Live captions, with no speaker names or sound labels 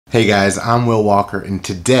Hey guys, I'm Will Walker, and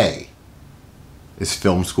today is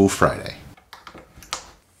Film School Friday.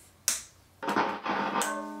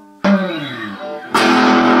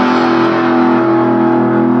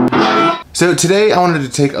 So today I wanted to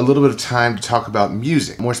take a little bit of time to talk about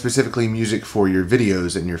music, more specifically music for your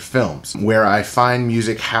videos and your films, where I find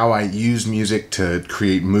music, how I use music to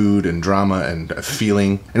create mood and drama and a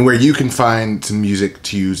feeling, and where you can find some music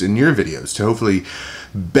to use in your videos to hopefully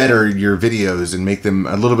better your videos and make them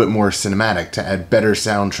a little bit more cinematic, to add better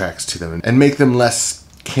soundtracks to them and make them less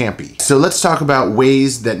campy. So let's talk about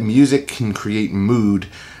ways that music can create mood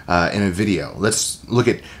in a video. Let's look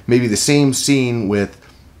at maybe the same scene with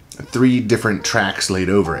 3 different tracks laid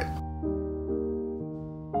over it.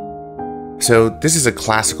 So this is a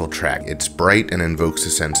classical track. It's bright and invokes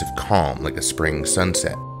a sense of calm, like a spring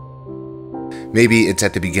sunset. Maybe it's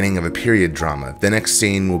at the beginning of a period drama. The next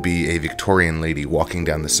scene will be a Victorian lady walking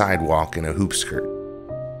down the sidewalk in a hoop skirt.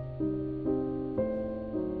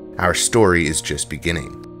 Our story is just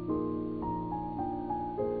beginning.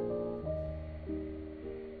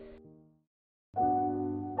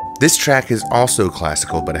 This track is also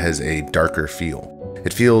classical, but it has a darker feel.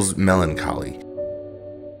 It feels melancholy.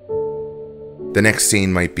 The next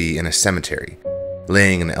scene might be in a cemetery,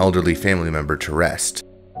 laying an elderly family member to rest.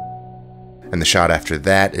 And the shot after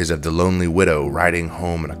that is of the lonely widow riding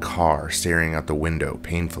home in a car, staring out the window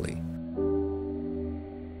painfully.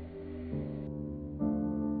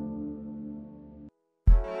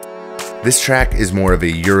 This track is more of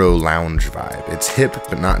a Euro lounge vibe. It's hip,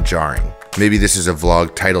 but not jarring. Maybe this is a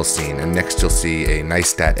vlog title scene, and next you'll see a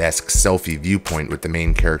Neistat-esque selfie viewpoint with the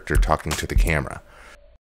main character talking to the camera.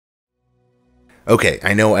 Okay,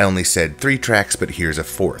 I know I only said 3 tracks, but here's a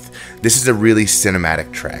 4th. This is a really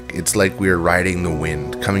cinematic track. It's like we're riding the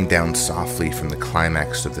wind, coming down softly from the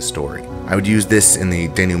climax of the story. I would use this in the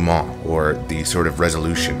denouement, or the sort of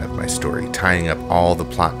resolution of my story, tying up all the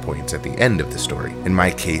plot points at the end of the story. In my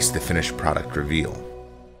case, the finished product reveal.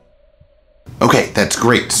 Okay, that's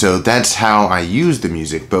great. So that's how I use the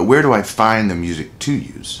music, but where do I find the music to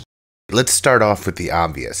use? Let's start off with the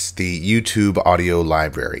obvious, the YouTube audio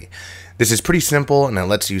library. This is pretty simple, and it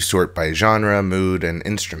lets you sort by genre, mood, and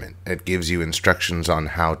instrument. It gives you instructions on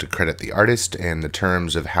how to credit the artist and the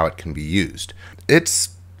terms of how it can be used. It's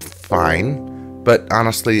fine, but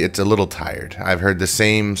honestly, it's a little tired. I've heard the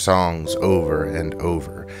same songs over and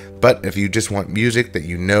over. But if you just want music that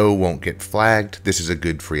you know won't get flagged, this is a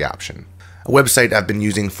good free option. A website I've been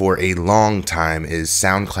using for a long time is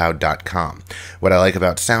SoundCloud.com. What I like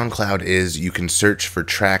about SoundCloud is you can search for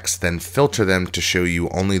tracks, then filter them to show you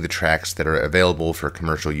only the tracks that are available for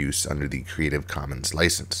commercial use under the Creative Commons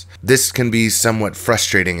license. This can be somewhat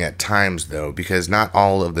frustrating at times though, because not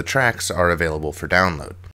all of the tracks are available for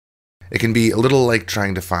download. It can be a little like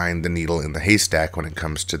trying to find the needle in the haystack when it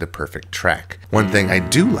comes to the perfect track. One thing I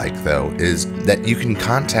do like though is that you can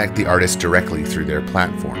contact the artist directly through their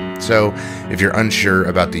platform. So if you're unsure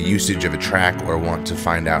about the usage of a track or want to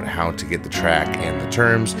find out how to get the track and the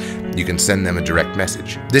terms, you can send them a direct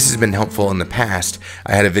message. This has been helpful in the past.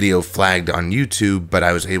 I had a video flagged on YouTube, but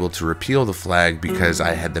I was able to repeal the flag because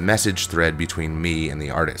I had the message thread between me and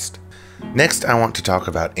the artist. Next, I want to talk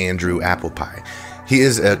about Andrew Applepie. He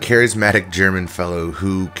is a charismatic German fellow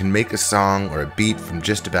who can make a song or a beat from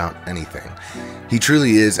just about anything. He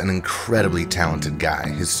truly is an incredibly talented guy.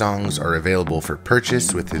 His songs are available for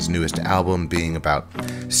purchase, with his newest album being about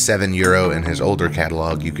 €7, and his older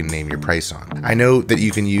catalog you can name your price on. I know that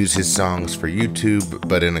you can use his songs for YouTube,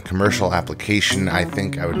 but in a commercial application, I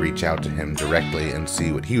think I would reach out to him directly and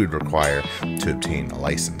see what he would require to obtain a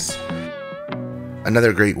license.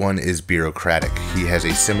 Another great one is Bureaucratic. He has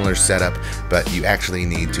a similar setup, but you actually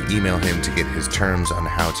need to email him to get his terms on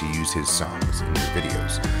how to use his songs in your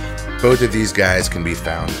videos. Both of these guys can be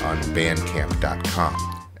found on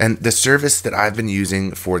Bandcamp.com. And the service that I've been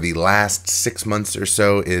using for the last 6 months or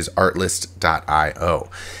so is Artlist.io.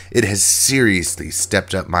 It has seriously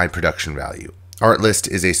stepped up my production value. Artlist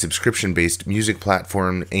is a subscription-based music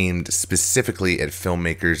platform aimed specifically at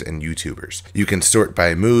filmmakers and YouTubers. You can sort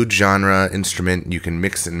by mood, genre, instrument, you can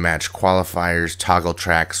mix and match qualifiers, toggle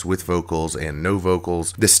tracks with vocals and no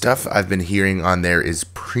vocals. The stuff I've been hearing on there is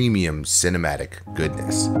premium cinematic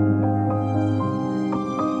goodness.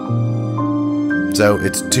 So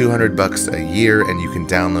it's $200 a year, and you can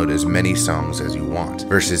download as many songs as you want,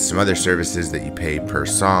 versus some other services that you pay per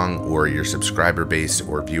song or your subscriber base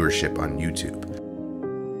or viewership on YouTube.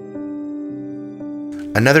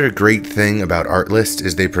 Another great thing about Artlist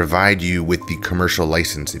is they provide you with the commercial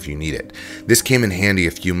license if you need it. This came in handy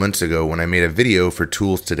a few months ago when I made a video for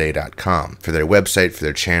toolstoday.com, for their website, for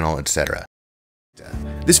their channel, etc.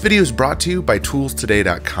 This video is brought to you by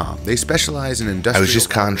ToolsToday.com. They specialize in industrial... I was just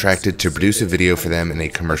contracted to produce a video for them in a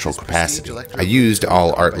commercial capacity. I used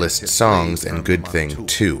all Artlist songs and Good Thing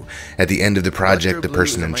too. At the end of the project, the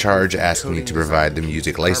person in charge asked me to provide the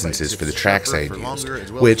music licenses for the tracks I had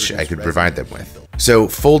used, which I could provide them with. So,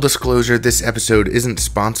 full disclosure, this episode isn't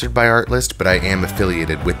sponsored by Artlist, but I am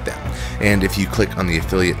affiliated with them. And if you click on the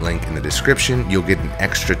affiliate link in the description, you'll get an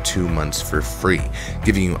extra 2 months for free,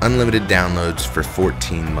 giving you unlimited downloads for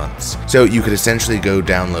 14 months. So you could essentially go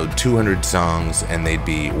download 200 songs and they'd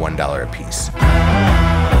be $1 a piece.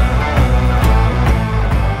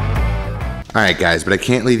 Alright guys, but I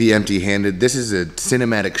can't leave you empty-handed. This is a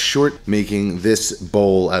cinematic short making this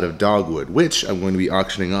bowl out of dogwood, which I'm going to be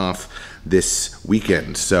auctioning off this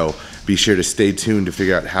weekend. So be sure to stay tuned to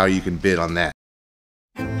figure out how you can bid on that.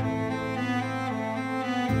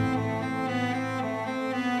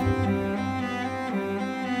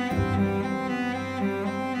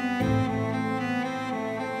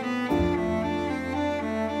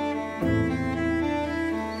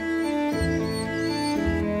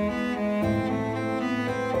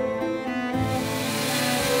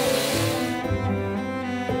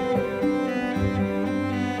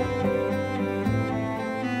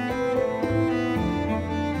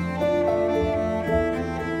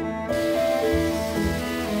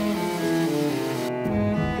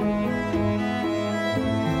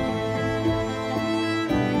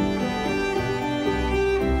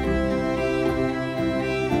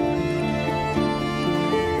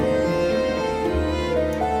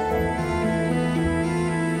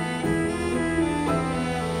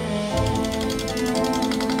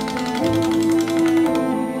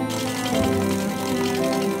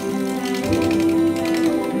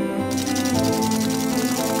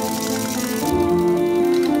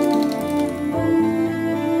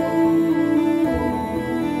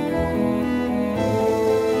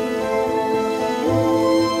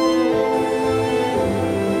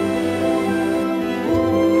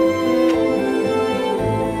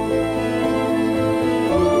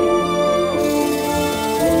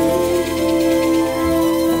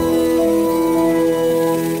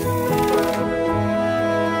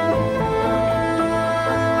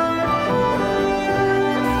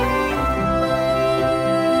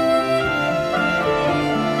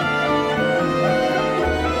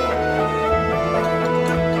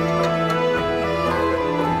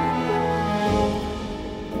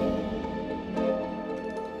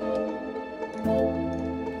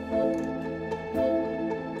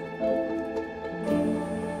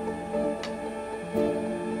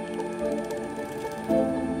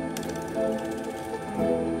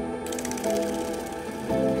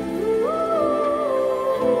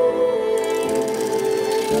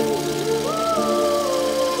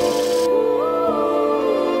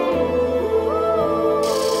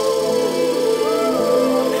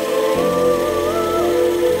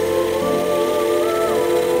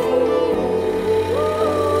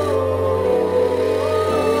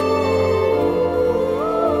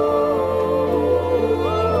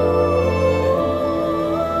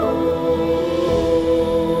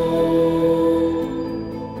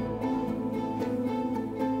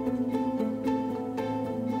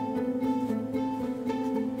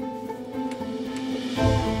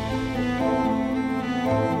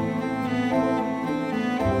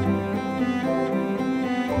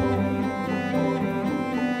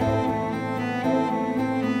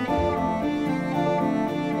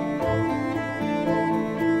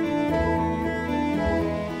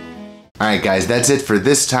 Alright guys, that's it for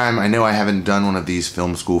this time. I know I haven't done one of these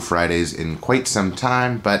Film School Fridays in quite some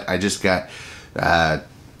time, but I just got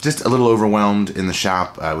just a little overwhelmed in the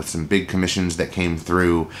shop with some big commissions that came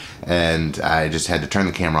through, and I just had to turn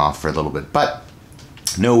the camera off for a little bit, but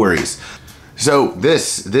no worries. So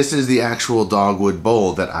this is the actual dogwood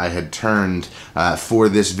bowl that I had turned for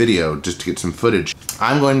this video just to get some footage.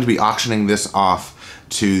 I'm going to be auctioning this off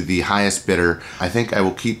to the highest bidder. I think I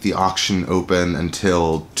will keep the auction open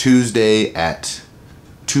until Tuesday at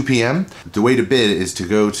 2 p.m. The way to bid is to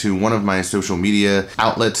go to one of my social media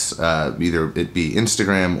outlets, either it be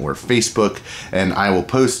Instagram or Facebook, and I will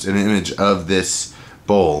post an image of this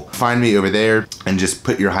bowl. Find me over there and just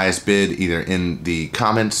put your highest bid either in the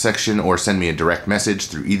comments section or send me a direct message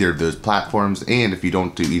through either of those platforms. And if you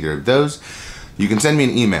don't do either of those, you can send me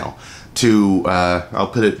an email to, I'll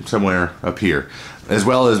put it somewhere up here, as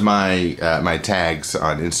well as my my tags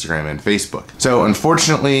on Instagram and Facebook. So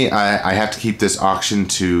unfortunately, I have to keep this auction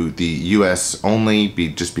to the US only,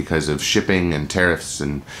 just because of shipping and tariffs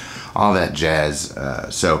and all that jazz.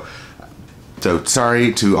 So So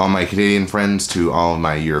sorry to all my Canadian friends, to all of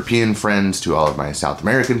my European friends, to all of my South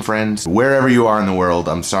American friends, wherever you are in the world.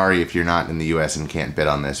 I'm sorry if you're not in the US and can't bid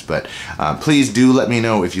on this, but please do let me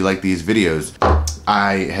know if you like these videos.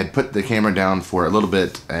 I had put the camera down for a little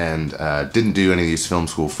bit and didn't do any of these Film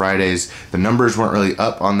School Fridays. The numbers weren't really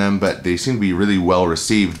up on them, but they seem to be really well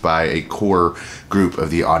received by a core group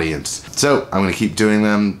of the audience. So I'm gonna keep doing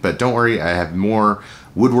them, but don't worry, I have more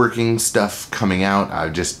woodworking stuff coming out.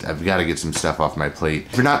 I've got to get some stuff off my plate.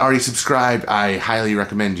 If you're not already subscribed, I highly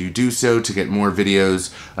recommend you do so to get more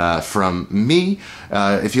videos from me.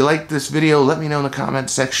 If you like this video, let me know in the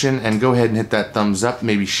comments section and go ahead and hit that thumbs up.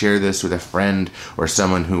 Maybe share this with a friend or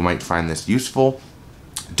someone who might find this useful.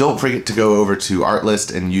 Don't forget to go over to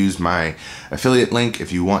Artlist and use my affiliate link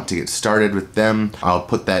if you want to get started with them. I'll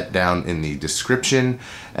put that down in the description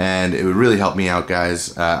and it would really help me out,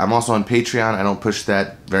 guys. I'm also on Patreon. I don't push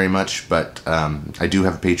that very much, but I do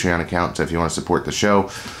have a Patreon account, so if you want to support the show,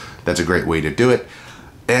 that's a great way to do it.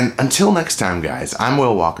 And until next time, guys, I'm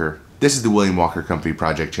Will Walker. This is the William Walker Company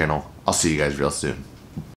Project channel. I'll see you guys real soon.